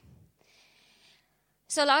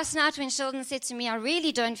So last night when Sheldon said to me, I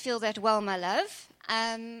really don't feel that well, my love,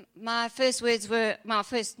 my first words in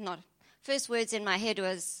my head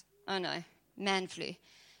was, oh no, man flu.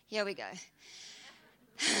 Here we go.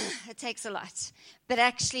 It takes a lot. But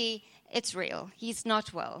actually, it's real. He's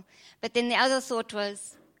not well. But then the other thought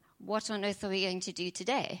was, what on earth are we going to do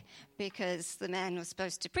today? Because the man was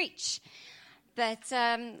supposed to preach. But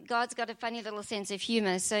God's got a funny little sense of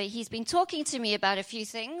humor. So he's been talking to me about a few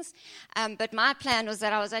things. But my plan was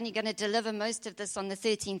that I was only going to deliver most of this on the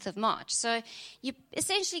 13th of March. So you're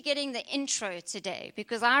essentially getting the intro today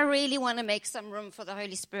because I really want to make some room for the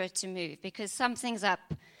Holy Spirit to move because something's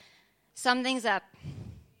up. Something's up.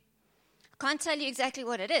 I can't tell you exactly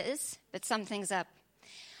what it is, but something's up.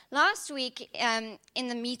 Last week in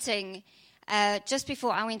the meeting, just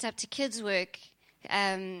before I went up to kids' work,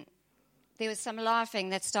 there was some laughing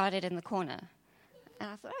that started in the corner. And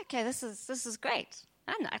I thought, okay, this is great.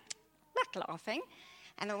 I'm not laughing.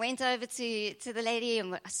 And I went over to the lady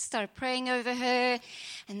and I started praying over her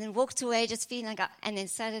and then walked away just feeling like, and then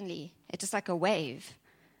suddenly, it just like a wave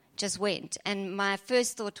just went. And my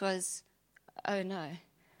first thought was, oh no,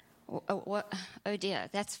 oh dear,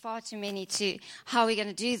 that's far too many how are we going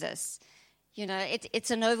to do this? You know, it's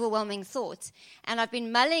an overwhelming thought. And I've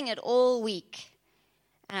been mulling it all week.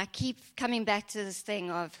 And I keep coming back to this thing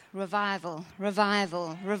of revival,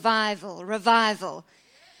 revival, revival, revival.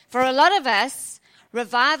 For a lot of us,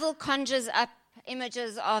 revival conjures up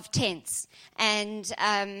images of tents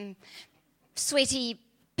and sweaty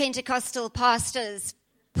Pentecostal pastors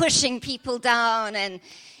pushing people down and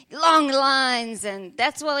long lines. And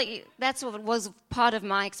that's what was part of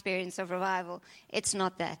my experience of revival. It's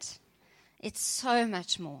not that. It's so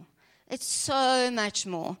much more. It's so much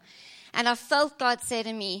more. And I felt God say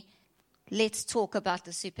to me, let's talk about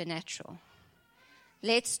the supernatural.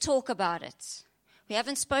 Let's talk about it. We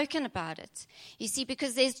haven't spoken about it. You see,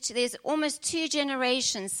 because there's almost 2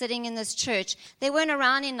 generations sitting in this church. They weren't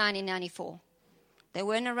around in 1994. They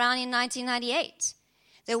weren't around in 1998.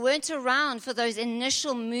 They weren't around for those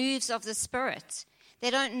initial moves of the Spirit. They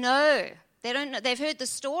don't know. They've heard the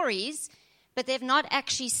stories, but they've not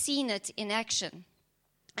actually seen it in action.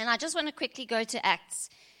 And I just want to quickly go to Acts,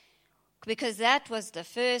 because that was the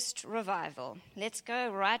first revival. Let's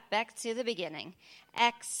go right back to the beginning.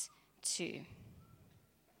 Acts 2.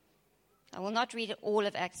 I will not read all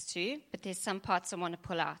of Acts 2, but there's some parts I want to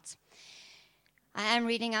pull out. I am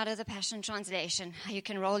reading out of the Passion Translation. You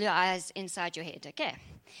can roll your eyes inside your head, okay?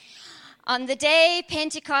 On the day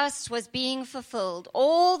Pentecost was being fulfilled,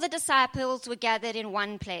 all the disciples were gathered in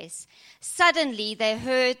one place. Suddenly they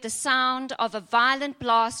heard the sound of a violent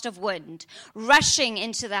blast of wind rushing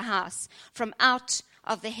into the house from out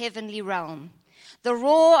of the heavenly realm. The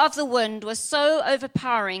roar of the wind was so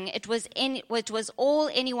overpowering it was all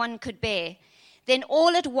anyone could bear. Then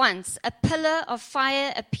all at once a pillar of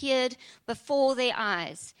fire appeared before their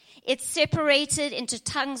eyes. It separated into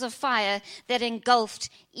tongues of fire that engulfed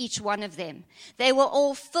each one of them. They were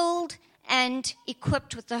all filled and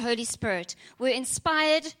equipped with the Holy Spirit, were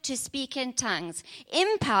inspired to speak in tongues,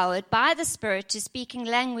 empowered by the Spirit to speak in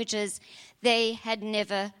languages they had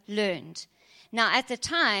never learned. Now, at the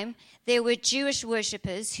time, there were Jewish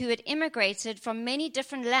worshippers who had immigrated from many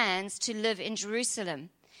different lands to live in Jerusalem.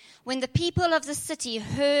 When the people of the city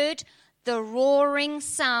heard the roaring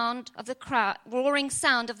sound of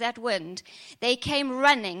that wind, they came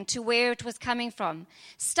running to where it was coming from,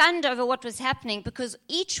 stunned over what was happening because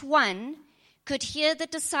each one could hear the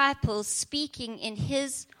disciples speaking in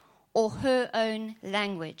his or her own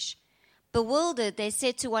language. Bewildered, they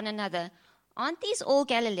said to one another, "Aren't these all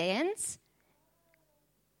Galileans?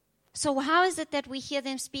 So how is it that we hear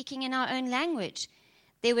them speaking in our own language?"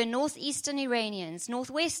 There were northeastern Iranians,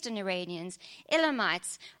 northwestern Iranians,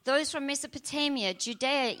 Elamites, those from Mesopotamia,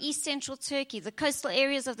 Judea, east central Turkey, the coastal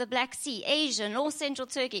areas of the Black Sea, Asia, north central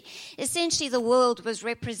Turkey. Essentially, the world was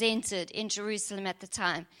represented in Jerusalem at the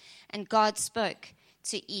time, and God spoke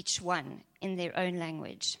to each one in their own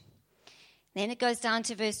language. Then it goes down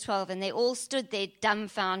to verse 12, and they all stood there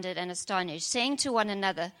dumbfounded and astonished, saying to one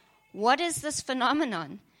another, "What is this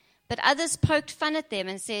phenomenon?" But others poked fun at them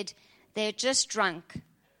and said, "They're just drunk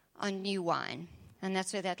on new wine." And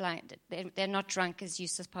that's where that line, they're not drunk as you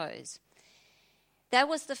suppose. That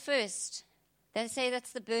was the first. They say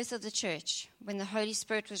that's the birth of the church, when the Holy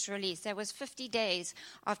Spirit was released. That was 50 days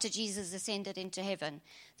after Jesus ascended into heaven.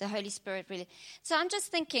 The Holy Spirit really. So I'm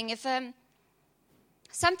just thinking, if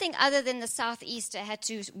something other than the Southeaster had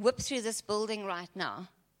to whip through this building right now,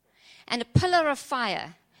 and a pillar of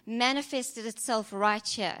fire manifested itself right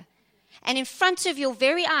here, and in front of your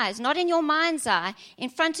very eyes, not in your mind's eye, in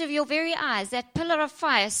front of your very eyes, that pillar of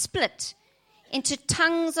fire split into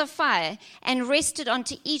tongues of fire and rested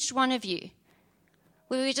onto each one of you.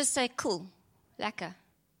 We would just say, cool, lekker,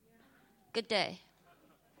 good day.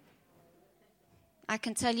 I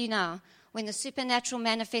can tell you now, when the supernatural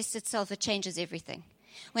manifests itself, it changes everything.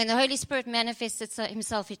 When the Holy Spirit manifests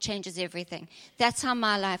himself, it changes everything. That's how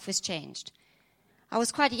my life was changed. I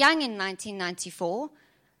was quite young in 1994.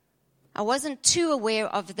 I wasn't too aware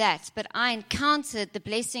of that, but I encountered the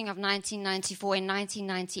blessing of 1994 in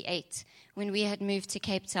 1998 when we had moved to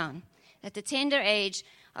Cape Town. At the tender age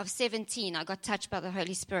of 17, I got touched by the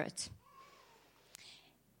Holy Spirit.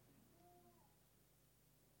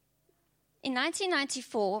 In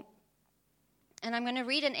 1994, and I'm going to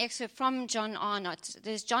read an excerpt from John Arnott.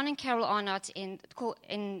 There's John and Carol Arnott in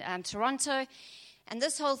Toronto, and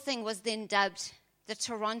this whole thing was then dubbed the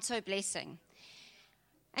Toronto Blessing.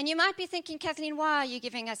 And you might be thinking, Kathleen, why are you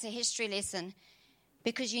giving us a history lesson?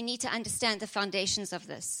 Because you need to understand the foundations of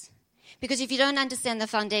this. Because if you don't understand the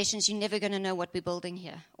foundations, you're never going to know what we're building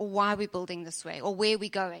here, or why we're building this way, or where we're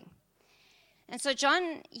going. And so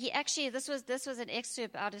John, this was an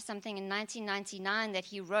excerpt out of something in 1999 that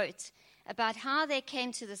he wrote about how they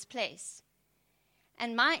came to this place.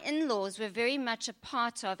 And my in-laws were very much a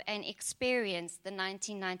part of and experienced the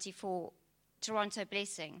 1994 Toronto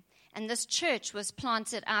Blessing. And this church was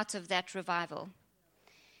planted out of that revival.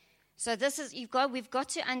 So we've got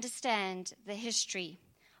to understand the history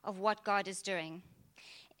of what God is doing.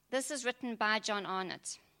 This is written by John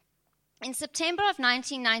Arnott. In September of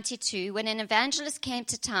 1992, when an evangelist came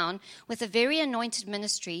to town with a very anointed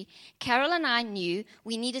ministry, Carol and I knew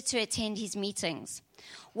we needed to attend his meetings.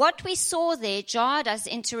 What we saw there jarred us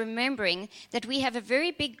into remembering that we have a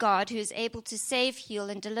very big God who is able to save, heal,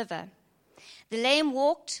 and deliver. The lame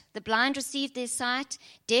walked, the blind received their sight,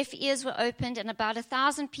 deaf ears were opened, and about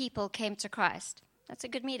 1,000 people came to Christ. That's a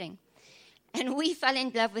good meeting. And we fell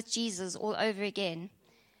in love with Jesus all over again.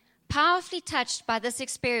 Powerfully touched by this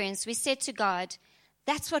experience, we said to God,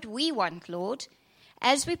 that's what we want, Lord.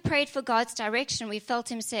 As we prayed for God's direction, we felt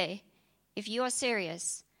him say, if you are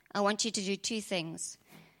serious, I want you to do two things.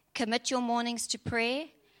 Commit your mornings to prayer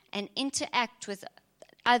and interact with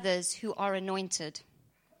others who are anointed.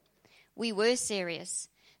 We were serious.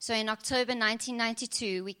 So in October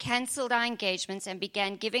 1992, we canceled our engagements and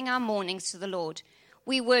began giving our mornings to the Lord.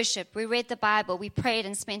 We worshiped, we read the Bible, we prayed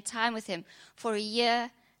and spent time with him for a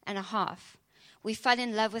year and a half. We fell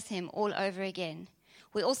in love with him all over again.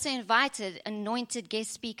 We also invited anointed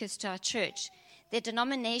guest speakers to our church. Their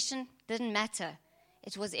denomination didn't matter.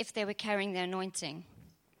 It was if they were carrying the anointing.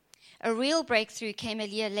 A real breakthrough came a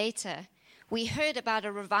year later. We heard about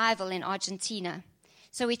a revival in Argentina.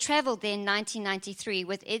 So we traveled there in 1993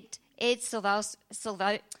 with Ed Silvaso.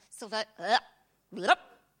 Let's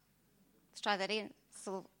try that again.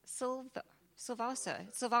 Silvaso,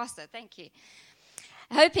 thank you.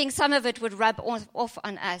 Hoping some of it would rub off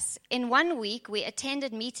on us. In 1 week, we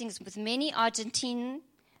attended meetings with many Argentine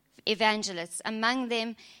evangelists, among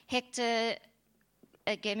them Hector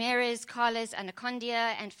Guimarães, Carlos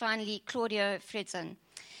Anacondia, and finally Claudio Fredzon,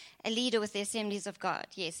 a leader with the Assemblies of God.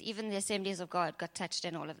 Yes, even the Assemblies of God got touched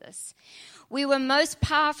in all of this. We were most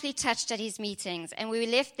powerfully touched at his meetings, and we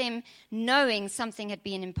left them knowing something had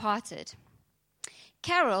been imparted.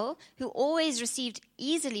 Carol, who always received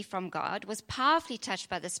easily from God, was powerfully touched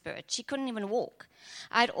by the Spirit. She couldn't even walk.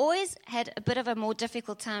 I'd always had a bit of a more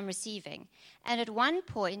difficult time receiving. And at one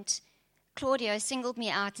point, Claudio singled me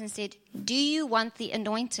out and said, do you want the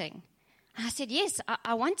anointing? And I said, yes,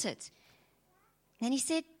 I want it. Then he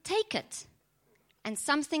said, take it. And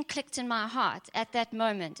something clicked in my heart at that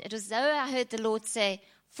moment. It was as though I heard the Lord say,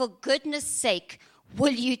 for goodness sake,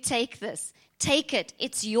 will you take this? Take it.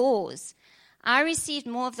 It's yours. I received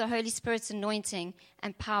more of the Holy Spirit's anointing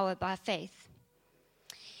and power by faith.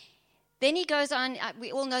 Then he goes on,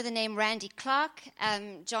 we all know the name Randy Clark.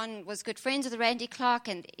 John was good friends with Randy Clark,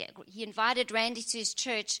 and he invited Randy to his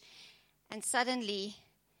church, and suddenly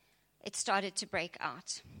it started to break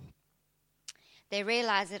out. They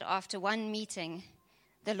realized that after one meeting,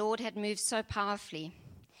 the Lord had moved so powerfully.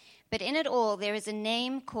 But in it all, there is a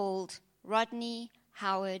name called Rodney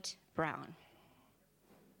Howard-Browne.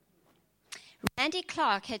 Randy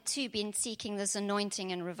Clark had too been seeking this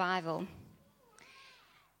anointing and revival.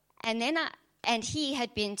 And he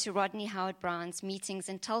had been to Rodney Howard-Browne's meetings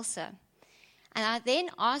in Tulsa. And I then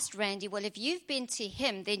asked Randy, well, if you've been to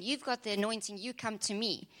him, then you've got the anointing, you come to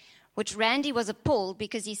me. Which Randy was appalled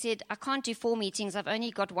because he said, I can't do 4 meetings, I've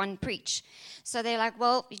only got one preach. So they're like,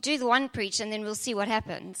 well, you do the one preach and then we'll see what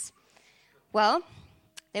happens. Well,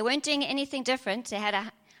 they weren't doing anything different. They had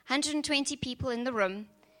 120 people in the room.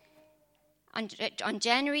 On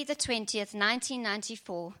January the 20th,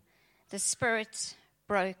 1994, the Spirit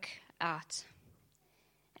broke out,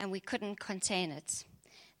 and we couldn't contain it.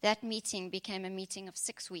 That meeting became a meeting of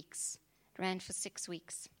 6 weeks. It ran for 6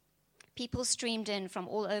 weeks. People streamed in from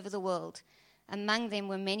all over the world. Among them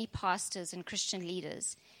were many pastors and Christian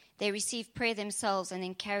leaders. They received prayer themselves and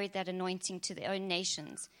then carried that anointing to their own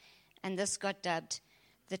nations. And this got dubbed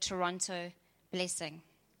the Toronto Blessing.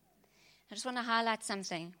 I just want to highlight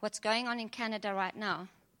something. What's going on in Canada right now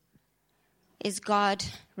is God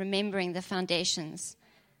remembering the foundations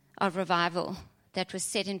of revival that was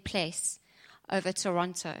set in place over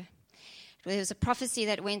Toronto. There was a prophecy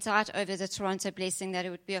that went out over the Toronto Blessing that it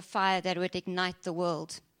would be a fire that would ignite the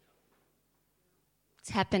world.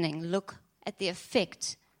 It's happening. Look at the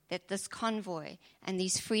effect that this convoy and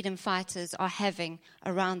these freedom fighters are having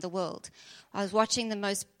around the world. I was watching the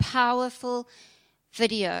most powerful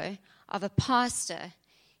video of a pastor.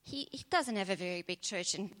 He doesn't have a very big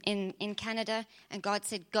church in Canada, and God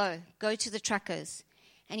said, go to the truckers.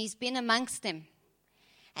 And he's been amongst them.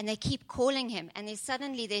 And they keep calling him, and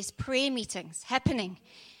there's prayer meetings happening.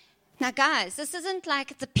 Now, guys, this isn't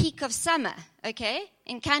like the peak of summer, okay,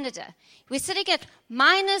 in Canada. We're sitting at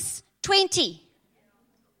minus 20.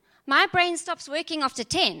 My brain stops working after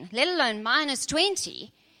 10, let alone minus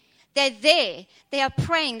 20. They're there. They are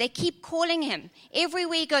praying. They keep calling him.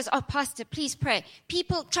 Everywhere he goes, oh, pastor, please pray.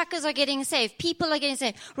 Truckers are getting saved. People are getting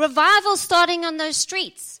saved. Revival starting on those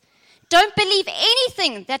streets. Don't believe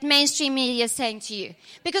anything that mainstream media is saying to you,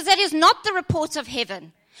 because that is not the report of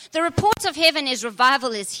heaven. The report of heaven is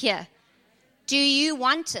revival is here. Do you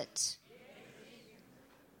want it?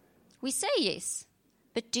 We say yes,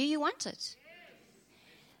 but do you want it?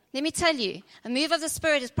 Let me tell you, a move of the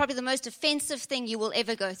Spirit is probably the most offensive thing you will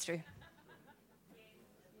ever go through.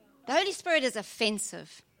 The Holy Spirit is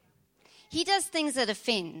offensive. He does things that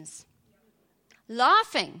offends.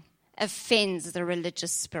 Laughing offends the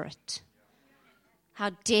religious spirit.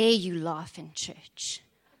 How dare you laugh in church?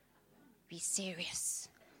 Be serious.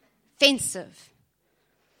 Offensive.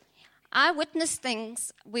 I witnessed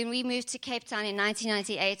things when we moved to Cape Town in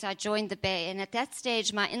 1998. I joined the Bay, and at that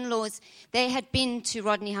stage, my in-laws, they had been to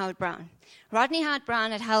Rodney Howard-Browne. Rodney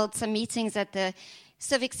Howard-Browne had held some meetings at the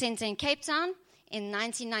Civic Centre in Cape Town in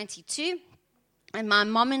 1992, and my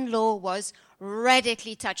mom-in-law was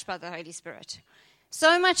radically touched by the Holy Spirit.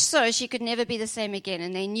 So much so, she could never be the same again,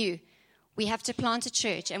 and they knew we have to plant a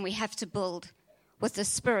church and we have to build with the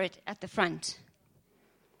Spirit at the front,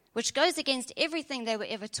 which goes against everything they were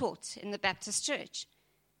ever taught in the Baptist church.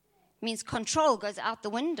 It means control goes out the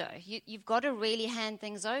window. You've got to really hand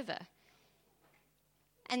things over.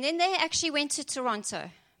 And then they actually went to Toronto.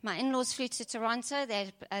 My in-laws flew to Toronto.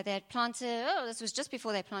 They had planted, this was just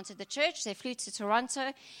before they planted the church. They flew to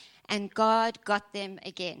Toronto, and God got them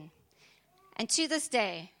again. And to this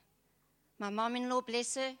day, my mom-in-law,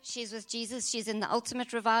 bless her, she's with Jesus. She's in the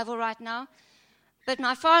ultimate revival right now. But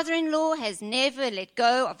my father-in-law has never let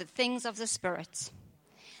go of the things of the Spirit.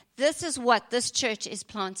 This is what this church is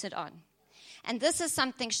planted on. And this is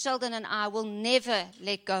something Sheldon and I will never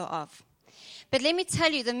let go of. But let me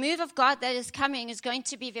tell you, the move of God that is coming is going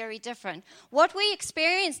to be very different. What we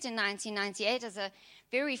experienced in 1998 as a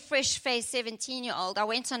very fresh-faced 17-year-old, I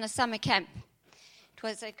went on a summer camp. It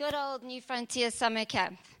was a good old New Frontier summer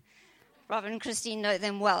camp. Robin and Christine know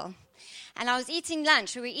them well. And I was eating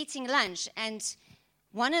lunch. We were eating lunch, and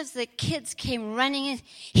one of the kids came running in.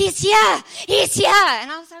 He's here! He's here! And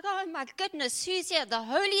I was like, oh my goodness, who's here? The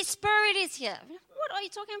Holy Spirit is here. What are you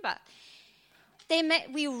talking about?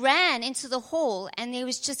 We ran into the hall, and there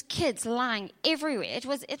was just kids lying everywhere. It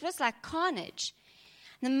was like carnage.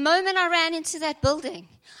 The moment I ran into that building,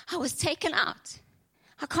 I was taken out.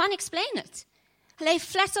 I can't explain it. I lay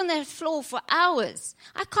flat on that floor for hours.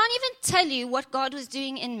 I can't even tell you what God was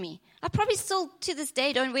doing in me. I probably still, to this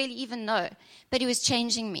day, don't really even know. But He was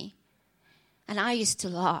changing me. And I used to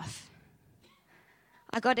laugh.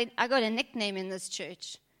 I got a nickname in this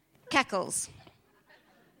church. Cackles.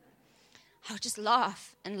 I would just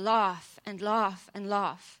laugh and laugh and laugh and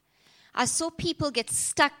laugh. I saw people get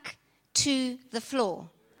stuck to the floor.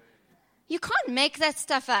 You can't make that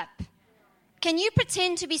stuff up. Can you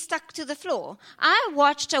pretend to be stuck to the floor? I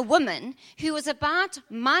watched a woman who was about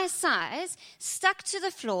my size stuck to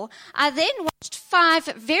the floor. I then watched 5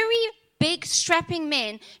 very big, strapping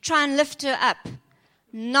men try and lift her up.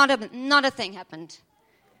 Not a thing happened.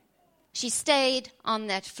 She stayed on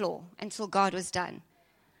that floor until God was done.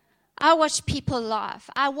 I watched people laugh.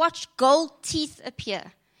 I watched gold teeth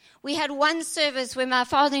appear. We had one service where my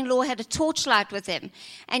father-in-law had a torchlight with him,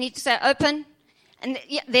 and he'd say, open. And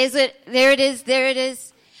there it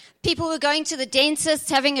is. People were going to the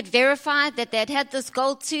dentist, having it verified that they'd had this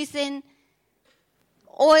gold tooth in.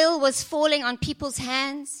 Oil was falling on people's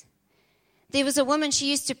hands. There was a woman, she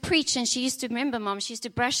used to preach, and she used to, remember, Mom, she used to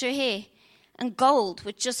brush her hair, and gold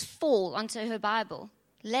would just fall onto her Bible,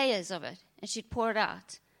 layers of it, and she'd pour it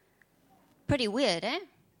out. Pretty weird, eh?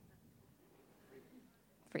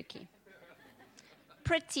 Freaky.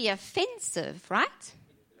 Pretty offensive, right?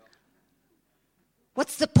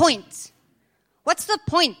 What's the point? What's the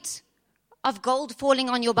point of gold falling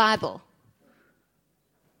on your Bible?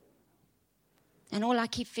 And all I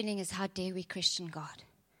keep feeling is, how dare we question God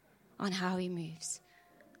on how he moves?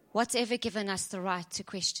 What's ever given us the right to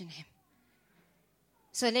question him?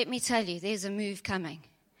 So let me tell you, there's a move coming.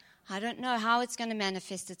 I don't know how it's going to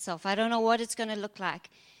manifest itself. I don't know what it's going to look like.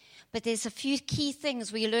 But there's a few key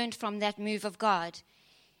things we learned from that move of God,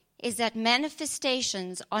 is that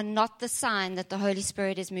manifestations are not the sign that the Holy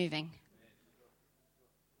Spirit is moving.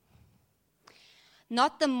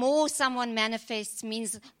 Not the more someone manifests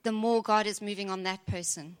means the more God is moving on that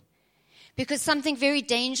person. Because something very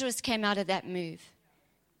dangerous came out of that move.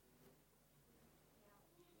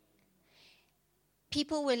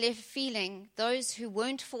 People were left feeling, those who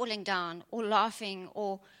weren't falling down or laughing,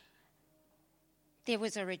 or there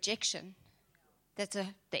was a rejection that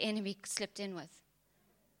the enemy slipped in with.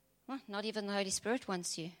 Well, not even the Holy Spirit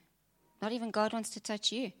wants you. Not even God wants to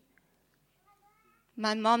touch you.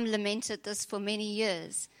 My mom lamented this for many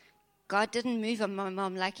years. God didn't move on my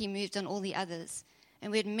mom like he moved on all the others.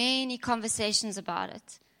 And we had many conversations about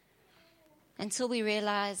it. Until we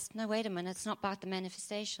realized, no, wait a minute, it's not about the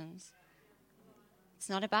manifestations. It's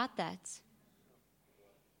not about that.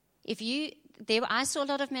 I saw a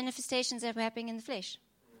lot of manifestations that were happening in the flesh.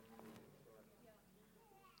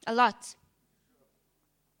 A lot.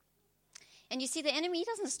 And you see, the enemy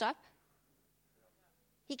doesn't stop.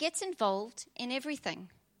 He gets involved in everything.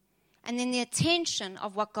 And then the attention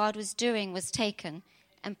of what God was doing was taken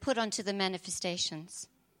and put onto the manifestations.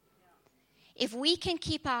 If we can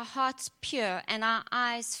keep our hearts pure and our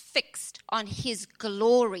eyes fixed on his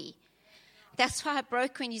glory. That's why I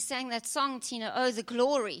broke when you sang that song, Tina, Oh, the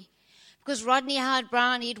Glory. Because Rodney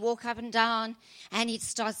Howard-Browne, he'd walk up and down and he'd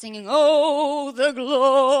start singing, Oh, the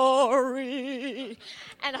glory.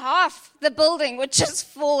 And half the building would just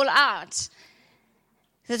fall out.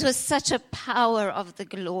 This was such a power of the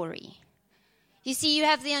glory. You see, you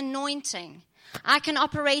have the anointing. I can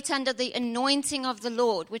operate under the anointing of the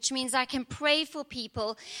Lord, which means I can pray for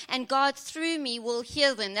people and God through me will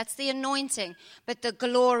heal them. That's the anointing. But the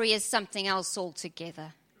glory is something else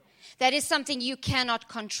altogether. That is something you cannot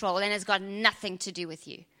control and has got nothing to do with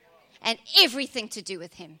you and everything to do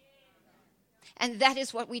with him. And that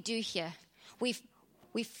is what we do here. We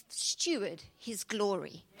steward his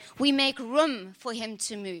glory. We make room for him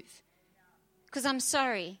to move. Because I'm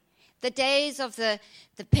sorry, the days of the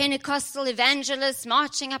Pentecostal evangelists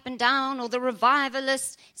marching up and down or the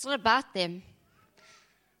revivalists, it's not about them.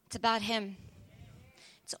 It's about him.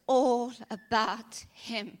 It's all about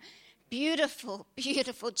him. Beautiful,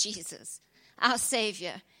 beautiful Jesus, our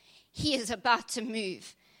Savior. He is about to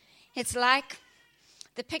move. It's like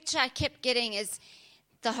the picture I kept getting is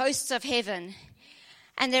the hosts of heaven,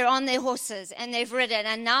 and they're on their horses, and they've ridden,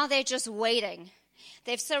 and now they're just waiting.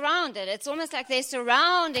 They've surrounded. It's almost like they're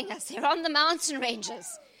surrounding us. They're on the mountain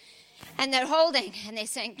ranges, and they're holding, and they're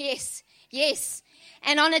saying, yes, yes.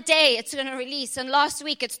 And on a day, it's going to release, and last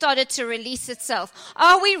week it started to release itself.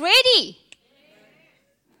 Are we ready?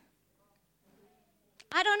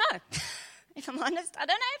 I don't know. If I'm honest, I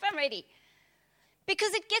don't know if I'm ready.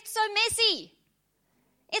 Because it gets so messy.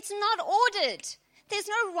 It's not ordered. There's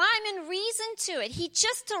no rhyme and reason to it. He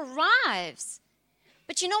just arrives.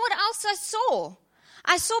 But you know what else I saw?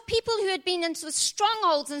 I saw people who had been into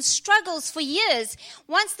strongholds and struggles for years.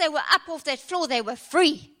 Once they were up off that floor, they were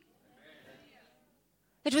free.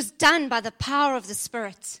 It was done by the power of the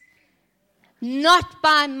Spirit. Not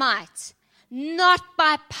by might. Not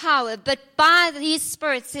by power, but by his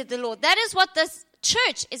Spirit, said the Lord. That is what this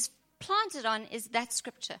church is planted on, is that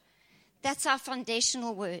scripture. That's our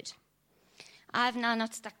foundational word. I've now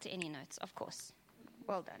not stuck to any notes, of course.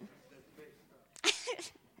 Well done.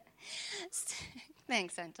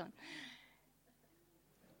 Thanks, Anton.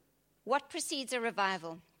 What precedes a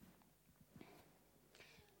revival?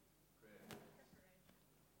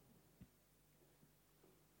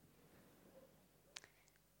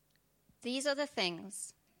 These are the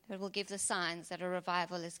things that will give the signs that a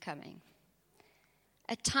revival is coming.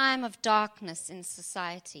 A time of darkness in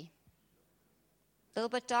society. A little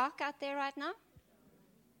bit dark out there right now.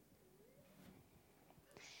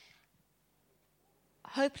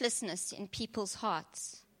 Hopelessness in people's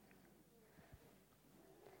hearts.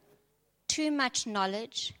 Too much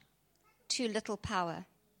knowledge, too little power.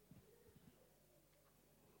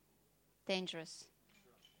 dangerous.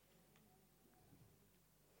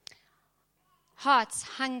 Hearts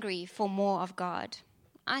hungry for more of God.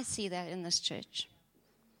 I see that in this church.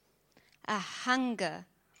 A hunger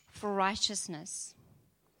for righteousness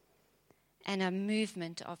and a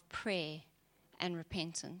movement of prayer and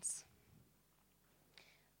repentance.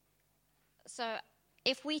 So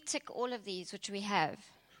if we tick all of these, which we have,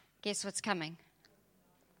 guess what's coming?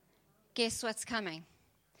 Guess what's coming?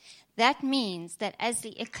 That means that as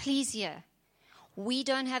the ecclesia, we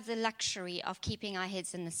don't have the luxury of keeping our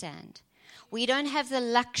heads in the sand. We don't have the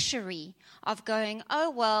luxury of going, oh,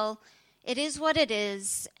 well, it is what it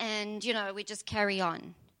is, and, we just carry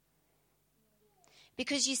on.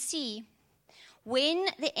 Because you see, when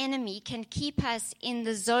the enemy can keep us in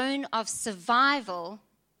the zone of survival,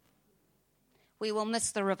 we will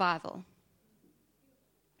miss the revival.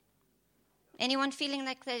 Anyone feeling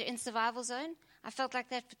like they're in survival zone? I felt like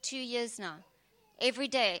that for 2 years now. Every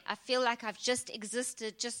day, I feel like I've just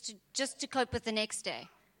existed just to cope with the next day.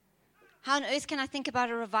 How on earth can I think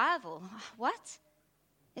about a revival? What?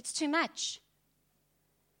 It's too much.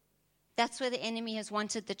 That's where the enemy has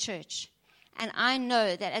wanted the church. And I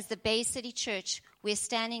know that as the Bay City Church, we're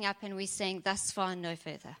standing up and we're saying, thus far and no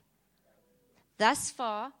further. Thus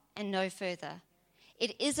far and no further.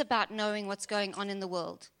 It is about knowing what's going on in the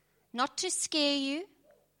world. Not to scare you,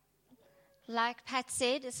 like Pat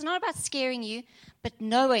said. It's not about scaring you, but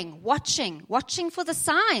knowing, watching for the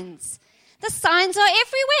signs. The signs are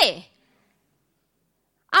everywhere.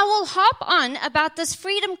 I will harp on about this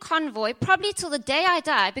freedom convoy probably till the day I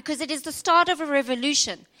die because it is the start of a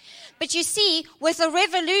revolution. But you see, with a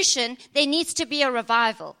revolution, there needs to be a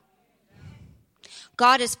revival.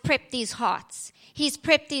 God has prepped these hearts. He's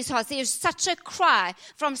prepped these hearts. There's such a cry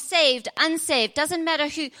from saved, unsaved, doesn't matter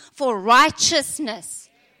who, for righteousness.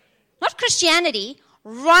 Not Christianity,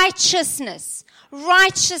 righteousness.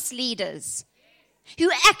 Righteous leaders who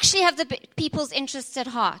actually have the people's interests at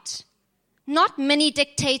heart. Not many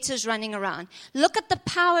dictators running around. Look at the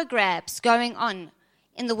power grabs going on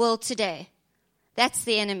in the world today. That's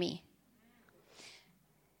the enemy.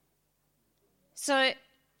 So,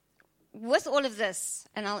 with all of this,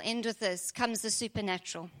 and I'll end with this, comes the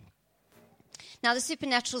supernatural. Now, the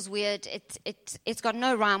supernatural is weird. It's got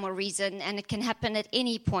no rhyme or reason, and it can happen at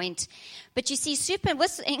any point. But you see,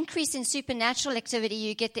 with the increase in supernatural activity,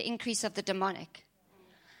 you get the increase of the demonic.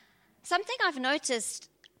 Something I've noticed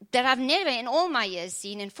that I've never in all my years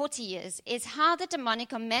seen, in 40 years, is how the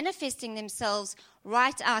demonic are manifesting themselves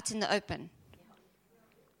right out in the open.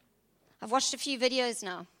 I've watched a few videos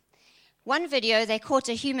now. One video, they caught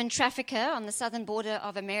a human trafficker on the southern border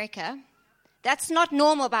of America. That's not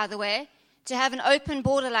normal, by the way. To have an open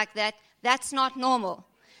border like that, that's not normal.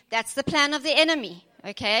 That's the plan of the enemy,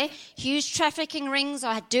 okay? Huge trafficking rings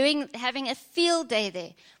are having a field day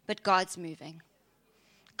there. But God's moving.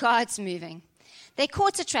 God's moving. They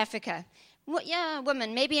caught a trafficker. A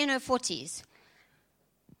woman, maybe in her 40s.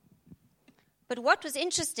 But what was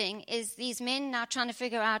interesting is these men now trying to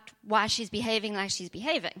figure out why she's behaving like she's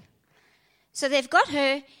behaving. So they've got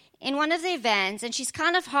her in one of their vans, and she's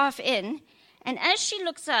kind of half in. And as she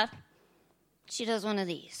looks up, she does one of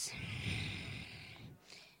these.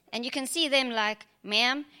 And you can see them like,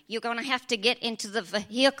 ma'am, you're going to have to get into the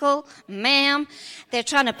vehicle, ma'am. They're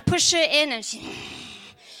trying to push her in, and she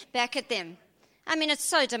back at them. I mean, it's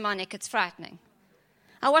so demonic, it's frightening.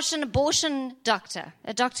 I watched an abortion doctor,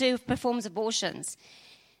 a doctor who performs abortions.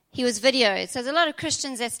 He was videoed. So there's a lot of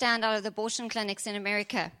Christians that stand out of the abortion clinics in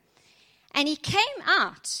America. And he came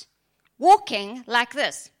out walking like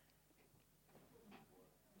this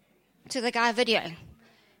to the guy videoing.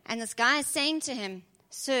 And this guy is saying to him,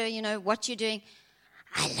 sir, what you're doing,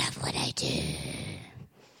 I love what I do.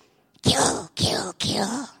 Kill, kill,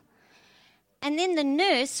 kill. And then the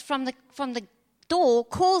nurse from the door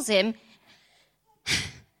calls him,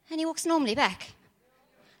 and he walks normally back.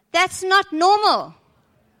 That's not normal.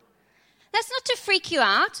 That's not to freak you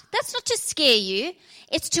out. That's not to scare you.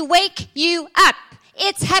 It's to wake you up.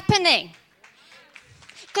 It's happening.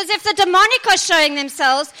 Because if the demonic are showing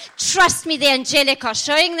themselves, trust me, the angelic are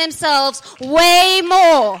showing themselves way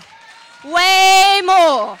more. Way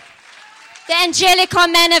more. The angelic are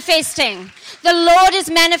manifesting. The Lord is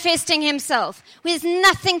manifesting himself. There's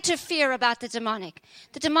nothing to fear about the demonic.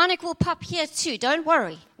 The demonic will pop here too. Don't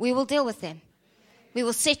worry. We will deal with them. We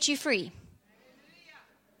will set you free.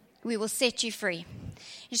 We will set you free.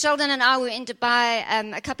 Sheldon and I were in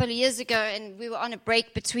Dubai a couple of years ago, and we were on a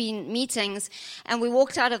break between meetings, and we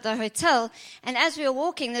walked out of the hotel, and as we were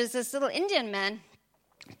walking, there was this little Indian man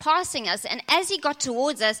passing us, and as he got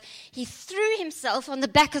towards us, he threw himself on the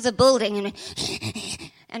back of the building,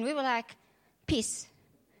 and we were like, peace.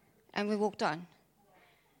 And we walked on.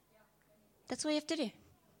 That's all you have to do. You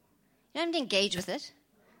don't have to engage with it.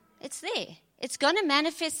 It's there. It's going to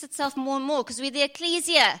manifest itself more and more because we're the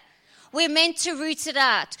ecclesia. We're meant to root it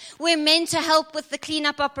out. We're meant to help with the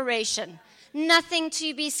cleanup operation. Nothing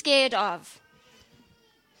to be scared of.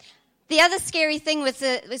 The other scary thing with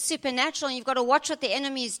supernatural, and you've got to watch what the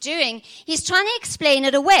enemy is doing, he's trying to explain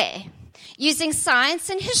it away using science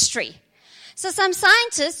and history. So some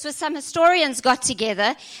scientists with some historians got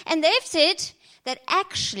together and they've said that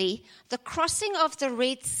actually the crossing of the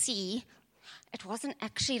Red Sea, it wasn't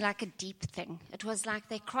actually like a deep thing. It was like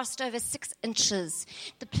they crossed over 6 inches.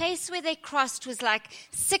 The place where they crossed was like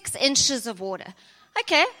 6 inches of water.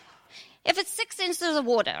 Okay, if it's 6 inches of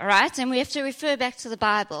water, right, and we have to refer back to the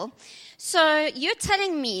Bible. So you're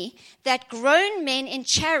telling me that grown men in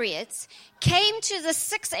chariots came to the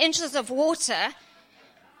 6 inches of water,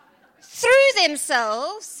 threw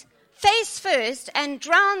themselves face first, and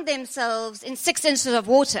drowned themselves in 6 inches of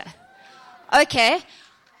water. Okay.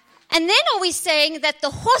 And then are we saying that the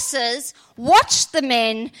horses watched the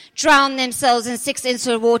men drown themselves in 6 inches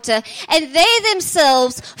of water, and they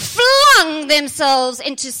themselves flung themselves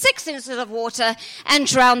into 6 inches of water and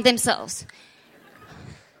drowned themselves?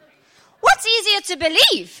 What's easier to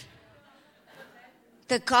believe?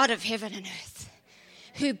 The God of heaven and earth,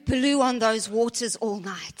 who blew on those waters all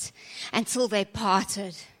night until they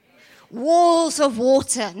parted. Walls of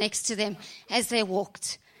water next to them as they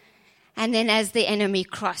walked. And then as the enemy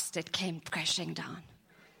crossed, it came crashing down.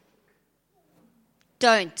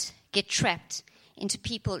 Don't get trapped into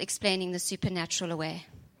people explaining the supernatural away.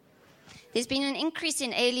 There's been an increase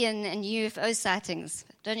in alien and UFO sightings.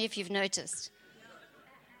 Don't know if you've noticed.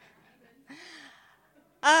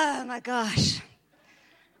 Oh my gosh.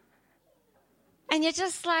 And you're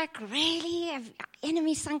just like, really? Have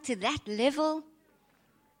enemies sunk to that level?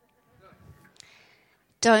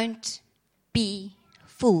 Don't be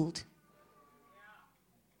fooled.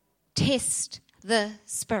 Test the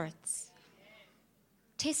spirits.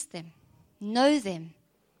 Test them. Know them.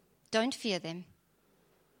 Don't fear them.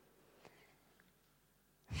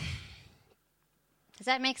 Does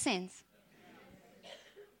that make sense?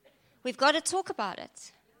 We've got to talk about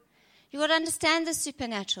it. You've got to understand the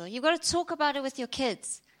supernatural. You've got to talk about it with your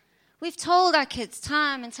kids. We've told our kids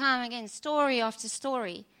time and time again, story after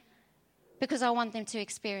story, because I want them to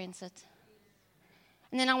experience it.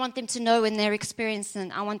 And then I want them to know when they're experiencing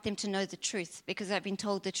it, I want them to know the truth because they've been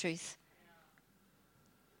told the truth.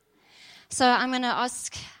 So I'm going to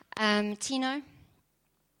ask Tino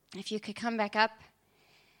if you could come back up.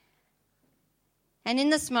 And in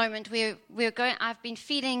this moment, we're going. I've been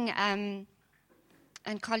feeling, and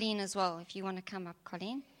Colleen as well, if you want to come up,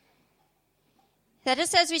 Colleen. That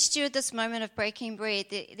just as we steward this moment of breaking bread,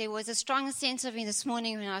 there was a strong sense of me this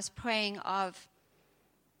morning when I was praying of,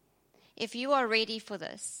 if you are ready for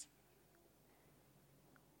this,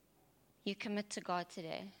 you commit to God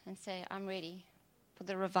today and say, I'm ready for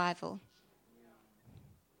the revival.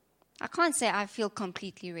 I can't say I feel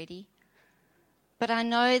completely ready, but I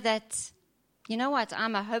know that, you know what,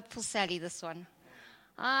 I'm a hopeful Sally, this one.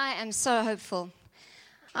 I am so hopeful.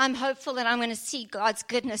 I'm hopeful that I'm going to see God's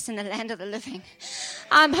goodness in the land of the living.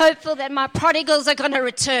 I'm hopeful that my prodigals are going to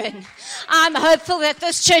return. I'm hopeful that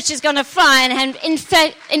this church is going to fly and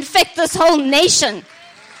infect this whole nation.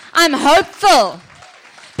 I'm hopeful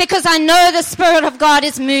because I know the Spirit of God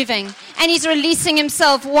is moving and He's releasing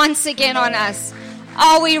Himself once again on us.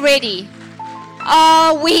 Are we ready?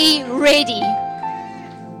 Are we ready?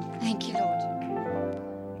 Thank you,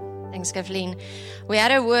 Lord. Thanks, Kathleen. We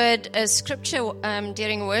had a scripture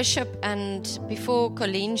during worship, and before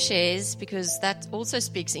Colleen shares, because that also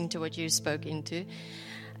speaks into what you spoke into.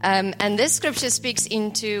 And this scripture speaks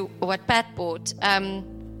into what Pat brought.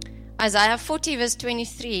 Isaiah 40 verse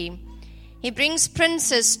 23. He brings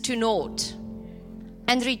princes to naught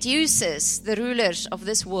and reduces the rulers of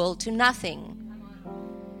this world to nothing.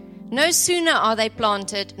 No sooner are they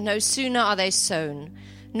planted, no sooner are they sown,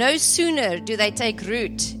 no sooner do they take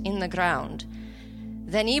root in the ground,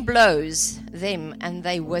 then He blows them and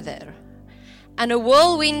they wither, and a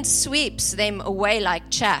whirlwind sweeps them away like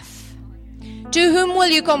chaff. To whom will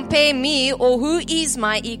you compare me, or who is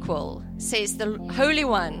my equal? Says the Holy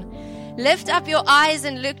One. Lift up your eyes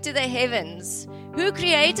and look to the heavens. Who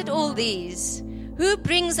created all these? Who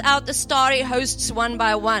brings out the starry hosts one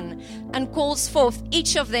by one and calls forth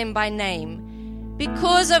each of them by name?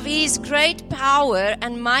 Because of His great power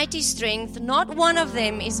and mighty strength, not one of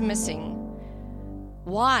them is missing.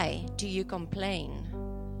 Why do you complain,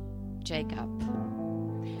 Jacob?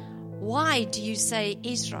 Why do you say,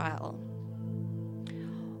 Israel?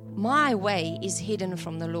 My way is hidden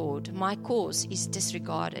from the Lord. My course is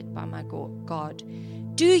disregarded by my God.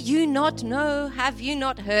 Do you not know? Have you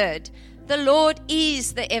not heard? The Lord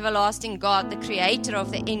is the everlasting God, the creator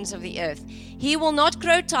of the ends of the earth. He will not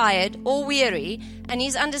grow tired or weary, and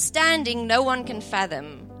his understanding no one can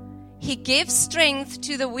fathom. He gives strength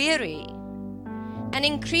to the weary and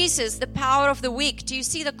increases the power of the weak. Do you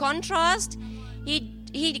see the contrast?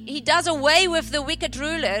 He does away with the wicked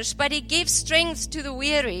rulers, but he gives strength to the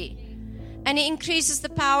weary. And he increases the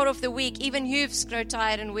power of the weak. Even youths grow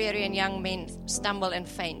tired and weary, and young men stumble and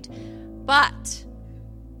faint. But,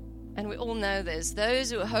 and we all know this, those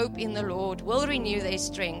who hope in the Lord will renew their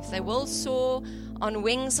strength. They will soar on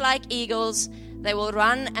wings like eagles. They will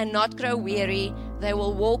run and not grow weary. They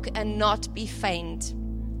will walk and not be faint.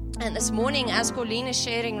 And this morning, as Colleen is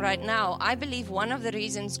sharing right now, I believe one of the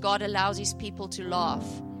reasons God allows his people to laugh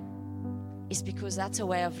is because that's a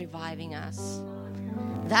way of reviving us.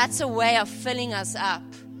 That's a way of filling us up.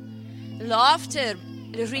 Laughter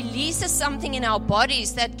releases something in our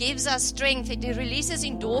bodies that gives us strength. It releases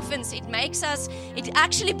endorphins. It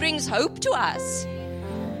actually brings hope to us.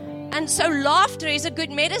 And so laughter is a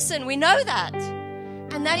good medicine. We know that.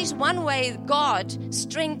 And that is one way God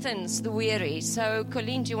strengthens the weary. So,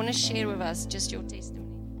 Colleen, do you want to share with us just your testimony?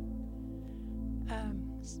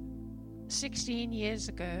 16 years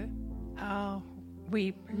ago,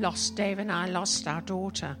 Dave and I lost our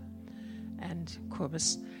daughter, and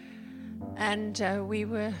Corbus. And we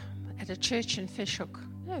were at a church in Fishhook.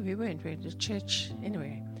 No, we weren't. We were at a church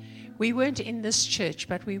anyway. We weren't in this church,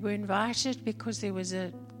 but we were invited because there was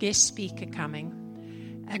a guest speaker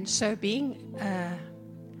coming. And so being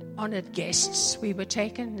honored guests, we were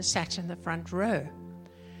taken and sat in the front row.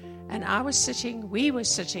 And we were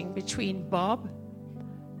sitting between Bob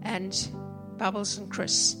and Bubbles and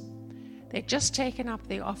Chris. They'd just taken up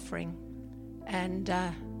the offering, and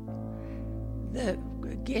the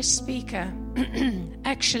guest speaker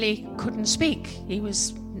actually couldn't speak. He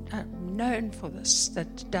was known for this,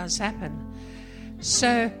 that does happen.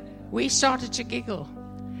 So we started to giggle.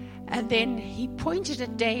 And then he pointed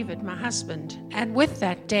at David, my husband, and with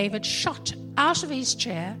that, David shot out of his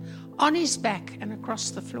chair, on his back, and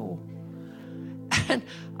across the floor. And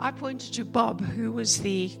I pointed to Bob, who was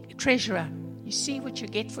the treasurer. You see what you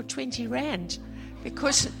get for 20 rand,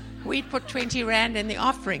 because we'd put 20 rand in the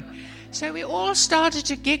offering. So we all started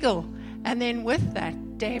to giggle. And then with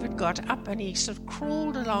that, David got up and he sort of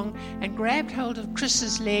crawled along and grabbed hold of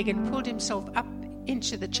Chris's leg and pulled himself up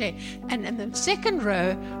into the chair. And in the second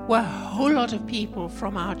row were a whole lot of people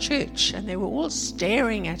from our church, and they were all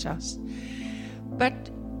staring at us. But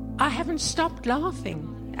I haven't stopped laughing.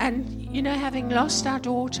 And, having lost our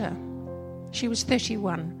daughter, she was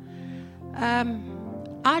 31,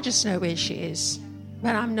 I just know where she is.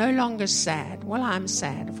 But I'm no longer sad. Well, I'm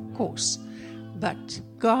sad, of course. But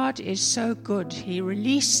God is so good. He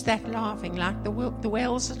released that laughing like the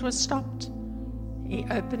wells that were stopped. He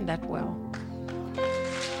opened that well.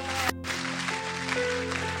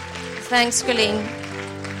 Thanks, Colleen.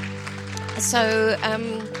 So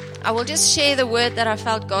I will just share the word that I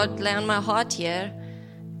felt God lay on my heart here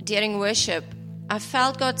during worship. I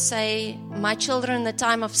felt God say, my children, the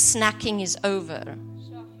time of snacking is over.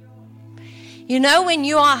 When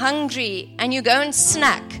you are hungry and you go and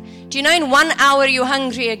snack, do you know in 1 hour you're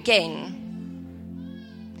hungry again?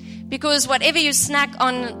 Because whatever you snack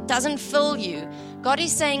on doesn't fill you. God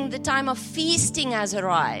is saying the time of feasting has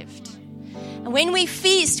arrived. And when we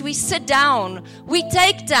feast, we sit down, we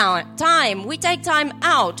take time, we take time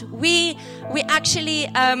out, we actually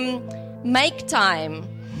make time.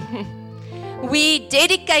 We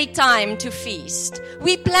dedicate time to feast.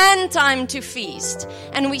 We plan time to feast.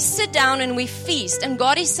 And we sit down and we feast. And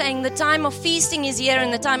God is saying the time of feasting is here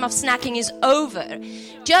and the time of snacking is over.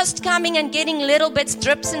 Just coming and getting little bits,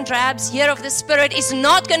 drips and drabs here of the Spirit is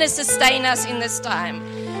not going to sustain us in this time.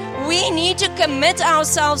 We need to commit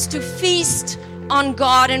ourselves to feast on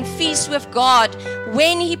God and feast with God.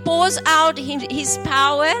 When He pours out His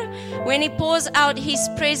power, when He pours out His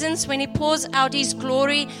presence, when He pours out His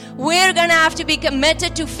glory, we're going to have to be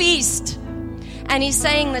committed to feast. And He's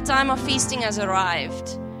saying the time of feasting has arrived.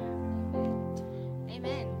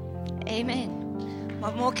 Amen. Amen.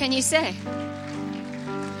 What more can you say?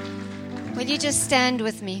 Will you just stand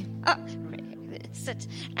with me? Oh, sit.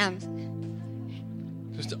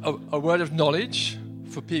 Just a word of knowledge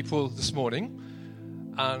for people this morning.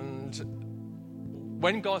 And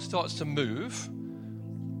when God starts to move,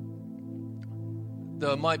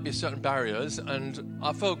 there might be certain barriers. And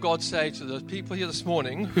I felt God say to the people here this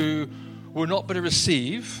morning who will not be able to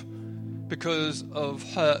receive because of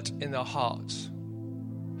hurt in their hearts.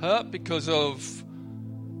 Hurt because of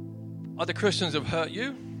other Christians have hurt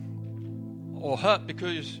you, or hurt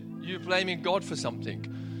because you're blaming God for something.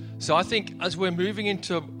 So I think as we're moving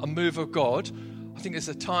into a move of God, I think it's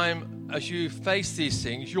a time as you face these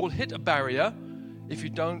things, you'll hit a barrier if you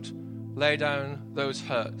don't lay down those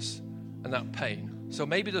hurts and that pain. So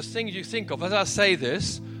maybe there's things you think of. As I say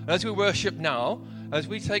this, and as we worship now, as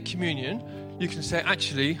we take communion, you can say,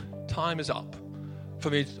 actually, time is up for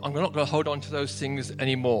me. I'm not going to hold on to those things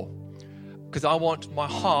anymore because I want my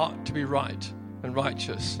heart to be right and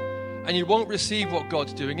righteous. And you won't receive what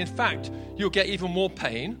God's doing. In fact, you'll get even more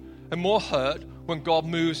pain and more hurt when God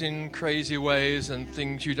moves in crazy ways and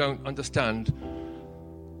things you don't understand.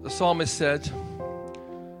 The psalmist said,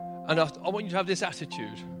 and I want you to have this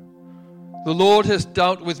attitude: the Lord has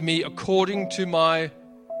dealt with me according to my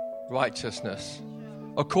righteousness.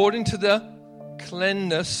 According to the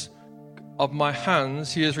cleanness of my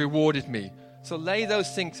hands, he has rewarded me. So lay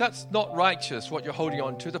those things. That's not righteous, what you're holding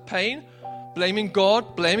on to. The pain, blaming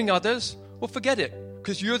God, blaming others, well, forget it,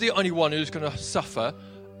 because you're the only one who's going to suffer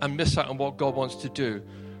and miss out on what God wants to do.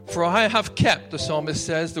 For I have kept, the psalmist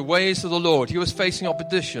says, the ways of the Lord. He was facing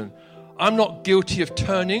opposition. I'm not guilty of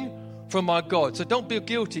turning from my God. So don't be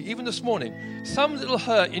guilty. Even this morning, some little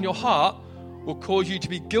hurt in your heart will cause you to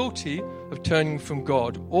be guilty of turning from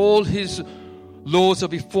God. All his laws are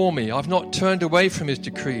before me. I've not turned away from his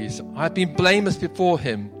decrees. I've been blameless before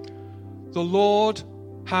him. The Lord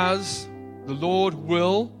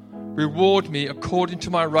will reward me according to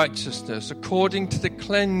my righteousness, according to the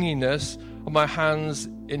cleanliness of my hands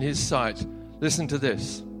in his sight. Listen to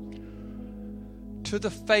this. To the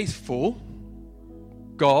faithful,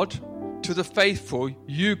 God, to the faithful,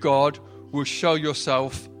 you, God, will show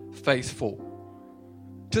yourself faithful.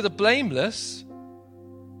 To the blameless,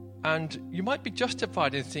 and you might be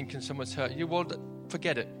justified in thinking someone's hurt you, well,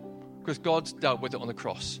 forget it, because God's dealt with it on the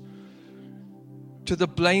cross. To the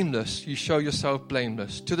blameless, you show yourself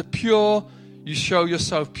blameless. To the pure, you show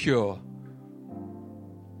yourself pure.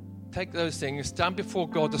 Take those things, stand before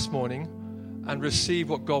God this morning, and receive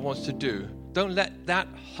what God wants to do. Don't let that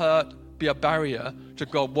hurt be a barrier to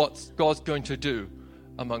God, what God's going to do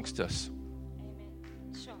amongst us.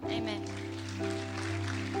 Amen. Sure. Amen.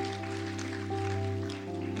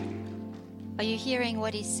 Are you hearing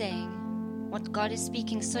what he's saying? What God is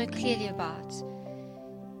speaking so clearly about?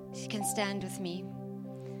 You can stand with me.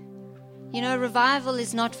 You know, revival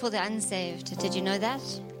is not for the unsaved. Did you know that?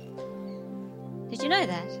 Did you know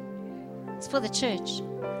that? It's for the church.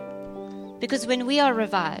 Because when we are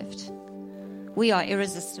revived, we are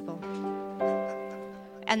irresistible.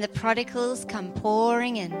 And the prodigals come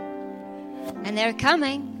pouring in. And they're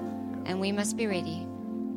coming, and we must be ready.